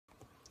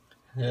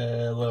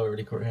Hello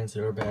everybody, Court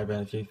Hansen or Bad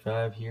Bad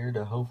 55 here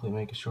to hopefully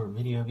make a short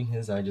video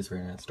because I just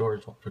ran out of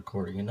storage while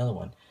recording another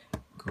one.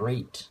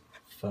 Great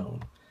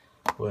phone.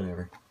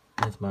 Whatever.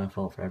 It's my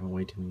fault for having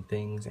way too many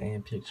things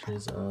and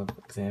pictures of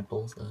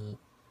examples of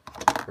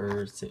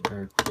pictures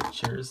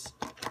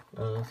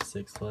of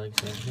Six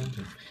Flags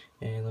Adventure.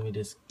 And let me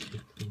just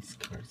kick these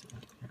cards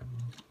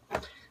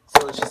out.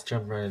 So let's just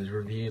jump right into the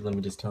review. Let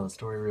me just tell a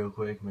story real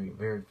quick, make it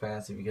very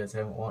fast if you guys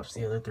haven't watched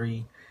the other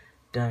three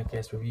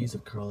diecast reviews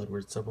of Carl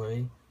Edwards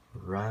Subway,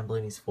 Ryan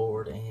Blaney's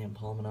Ford, and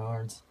Paul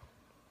Menard's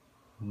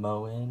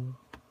Moen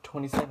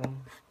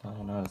 27. I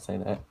don't know how to say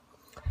that.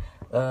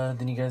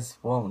 Then you guys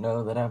won't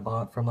know that I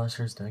bought from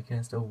Lusher's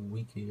Diecast a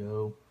week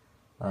ago.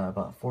 I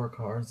bought 4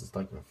 cars. It's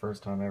like the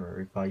first time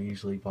ever. If I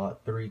usually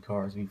bought 3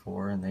 cars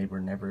before and they were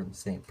never the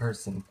same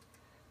person.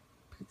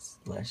 Because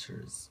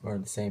Lusher's are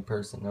the same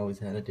person. Always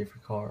had a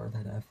different car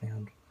that I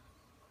found.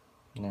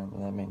 No,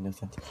 that made no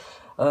sense.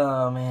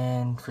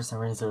 And for some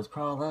reason there was a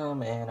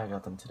problem, and I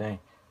got them today.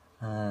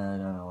 I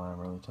don't know why I'm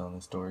really telling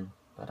this story,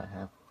 but I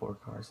have 4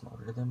 cars and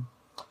ordered them.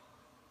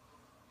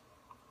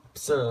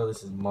 So,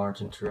 this is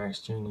Martin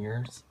Truex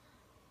Jr.'s.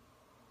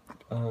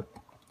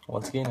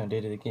 Once again, I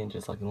did it again,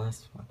 just like the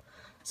last one.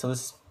 So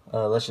this,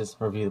 let's just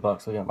review the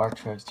box. We got Mark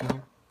Truex Jr.,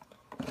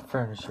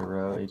 Furniture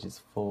Row,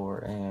 ages 4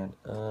 and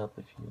up,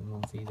 if you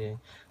want to see that.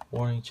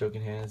 Warning,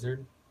 choking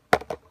hazard.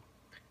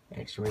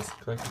 Extra Racing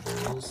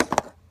Collectibles.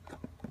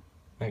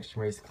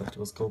 Extra Racing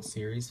Collectibles Gold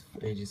Series,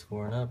 ages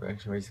 4 and up.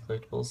 Extra Racing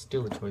Collectibles,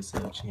 still a choice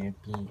of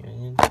champion.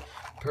 And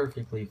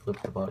perfectly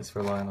flipped the box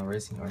for Lionel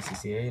Racing,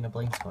 RCCA, and a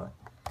blank spot.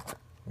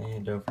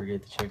 And don't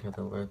forget to check out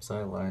the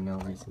website,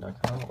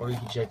 lionelracing.com, or you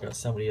can check out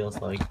somebody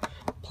else like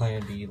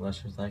Plan B,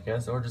 Lusher's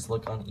Diecast, or just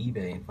look on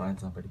eBay and find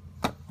somebody.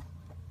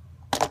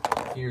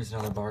 Here's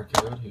another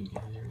barcode. Who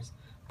cares?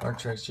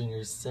 Mark Truex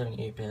Jr.'s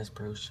 78 Bass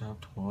Pro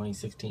Shop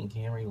 2016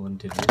 Camry,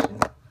 limited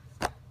edition,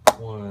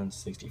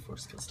 164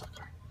 skill stock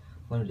car.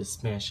 Let me just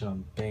smash it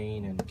on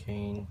Bane and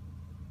Kane.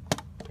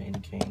 Bane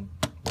and Kane,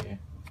 yeah.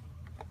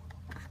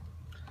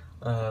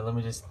 Let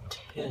me just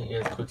tell you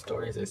guys a quick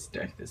story as I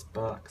stack this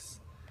box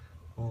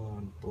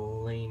on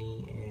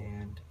Blaney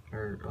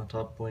on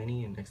top of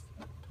Blaney and next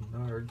to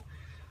Bernard.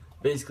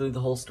 Basically, the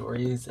whole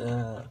story is,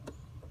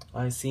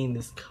 I seen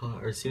this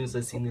car, or as soon as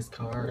I seen this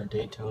car, a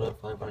Daytona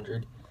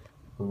 500,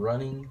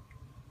 running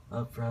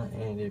up front,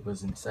 and it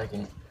was in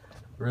second.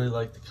 Really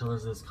like the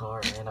colors of this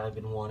car, and I've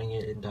been wanting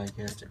it in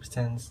diecast ever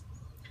since.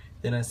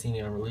 Then I seen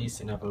it on release,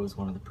 and I was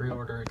one of the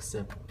pre-order,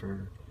 except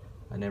for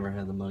I never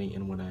had the money,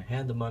 and when I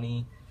had the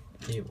money,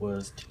 it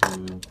was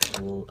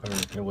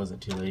it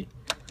wasn't too late.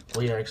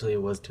 Well, yeah, actually,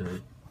 it was too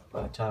late.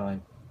 By the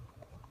time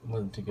I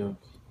went to go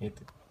hit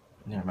the...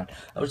 Never mind.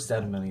 I was just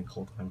out of money the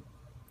whole time.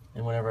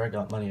 And whenever I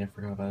got money, I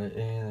forgot about it.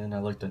 And then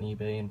I looked on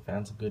eBay and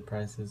found some good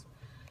prices.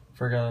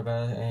 Forgot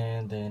about it,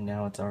 and then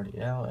now it's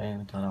already out,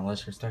 and I got on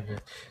Lusher's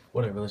Diecast.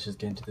 Whatever, let's just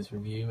get into this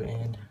review,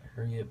 and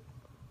hurry up.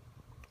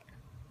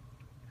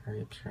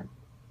 Hurry up, shrimp.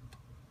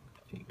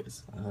 If you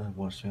guys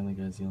watch Family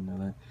Guys, you'll know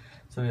that.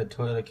 So we got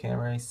Toyota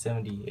Camry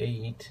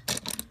 78.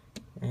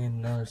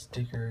 And another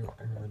sticker,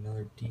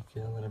 another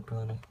decal, and I'm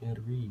probably not going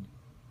to be able to read.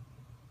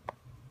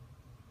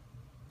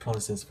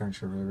 Probably says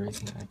Furniture Row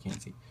Racing, I can't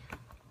see.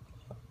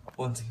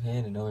 Once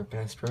again, another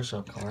Bass Pro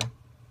Shop car.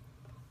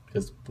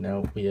 Because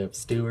now we have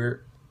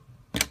Stewart,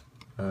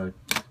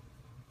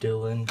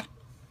 Dylan,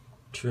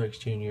 Truex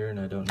Jr., and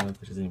I don't know if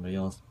there's anybody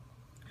else.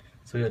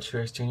 So we got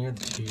Truex Jr.,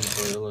 the 2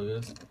 Toyota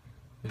logos.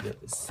 We got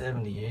the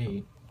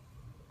 78.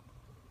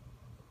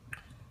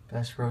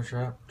 Bass Pro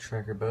Shop,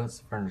 Tracker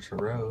Boats, Furniture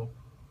Row.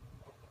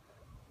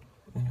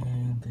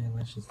 And then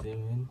let's just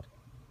zoom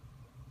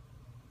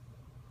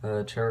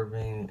in. Trevor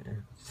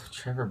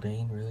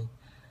Bane, really?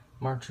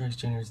 Mark Truex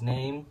Jr.'s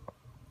name.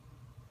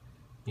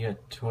 You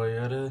got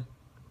Toyota.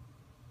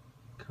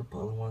 A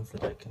couple other ones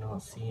that I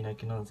cannot see, and I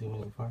cannot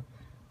zoom in far.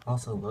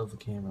 Also love the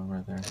camera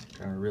right there.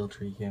 Our real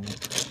tree camera.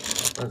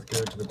 Let's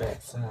go to the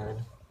back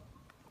side.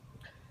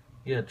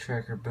 You got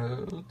Tracker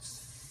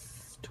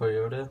Boats,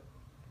 Toyota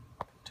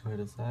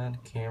side,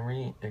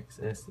 Camry,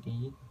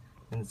 XSE,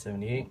 and the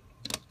 78.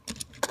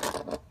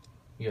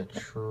 You got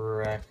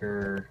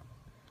Tracker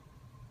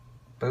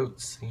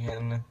Boats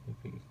again.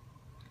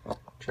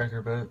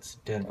 Tracker Boats,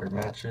 Denver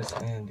mattress,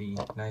 and the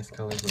nice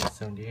colors of the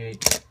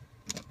 78.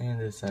 And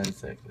this side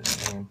is exactly the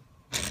same.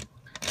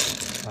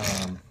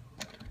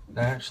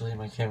 Actually,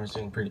 my camera's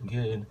doing pretty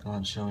good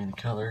on showing the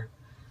color,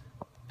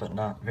 but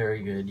not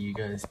very good. You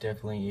guys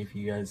definitely,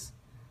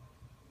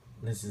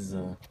 this is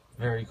a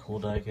very cool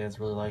diecast,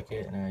 really like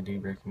it, and I do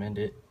recommend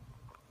it.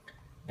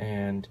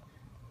 And,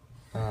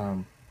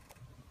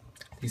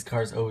 these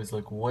cars always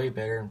look way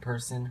better in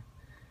person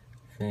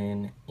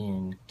than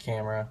in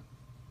camera,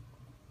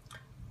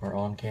 or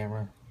on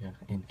camera, yeah,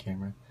 in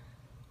camera.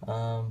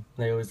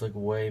 They always look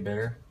way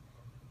better,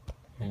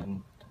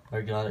 and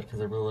I got it because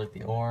I really like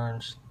the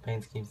orange. The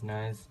paint scheme's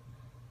nice,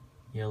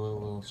 yellow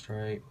little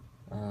stripe,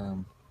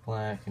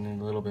 black, and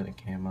then a little bit of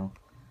camo.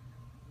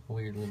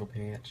 Weird little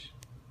patch.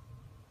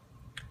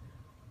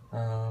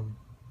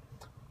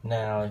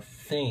 Now I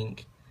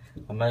think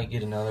I might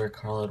get another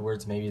Carl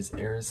Edwards, maybe his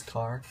Eris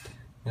car,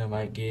 and I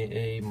might get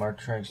a Mark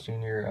Truex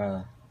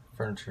Jr.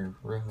 Furniture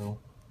row.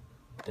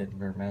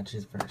 Denver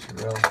matches furniture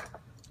row,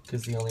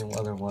 because the only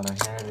other one I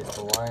have is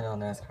the Lionel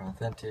NASCAR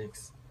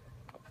Authentics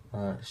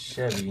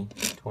Chevy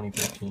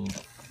 2015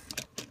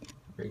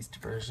 raced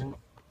version.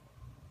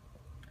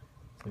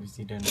 So you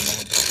see down there,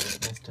 it's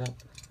messed up.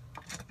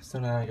 So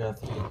now I got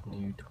the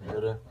new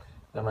Toyota.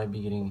 I might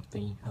be getting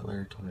the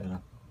other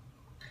Toyota.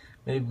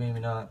 Maybe, maybe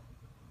not.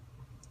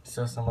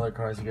 So some other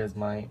cars you guys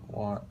might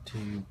want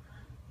to,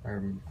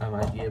 or I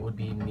might get would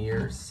be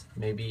Mears,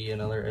 maybe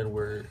another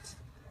Edwards,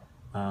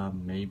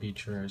 maybe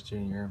Truex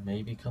Jr.,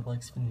 maybe a couple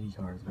Xfinity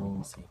cars.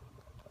 We'll see.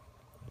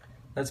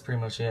 That's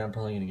pretty much it. I'm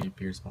probably gonna get a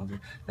beer sponsor.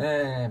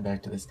 And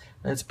back to this.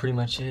 That's pretty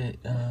much it.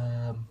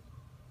 Hope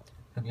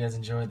you guys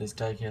enjoyed this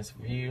diecast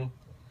review.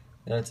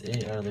 That's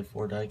 8 out of the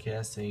 4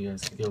 diecasts, so you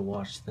guys can go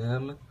watch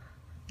them.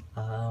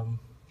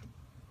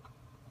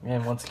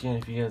 And once again,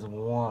 if you guys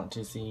want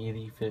to see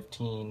the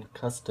 15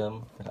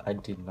 custom that I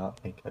did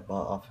not make, I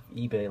bought off of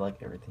eBay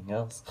like everything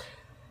else,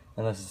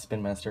 unless it's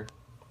Spin Master.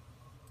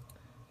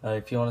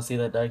 If you want to see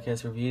that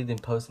diecast review, then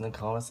post in the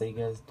comments that you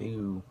guys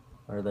do,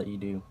 or that you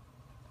do.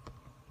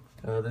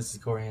 This is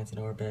Corey Hansen,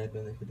 or Bad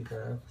Bad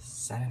 55,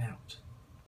 signing out.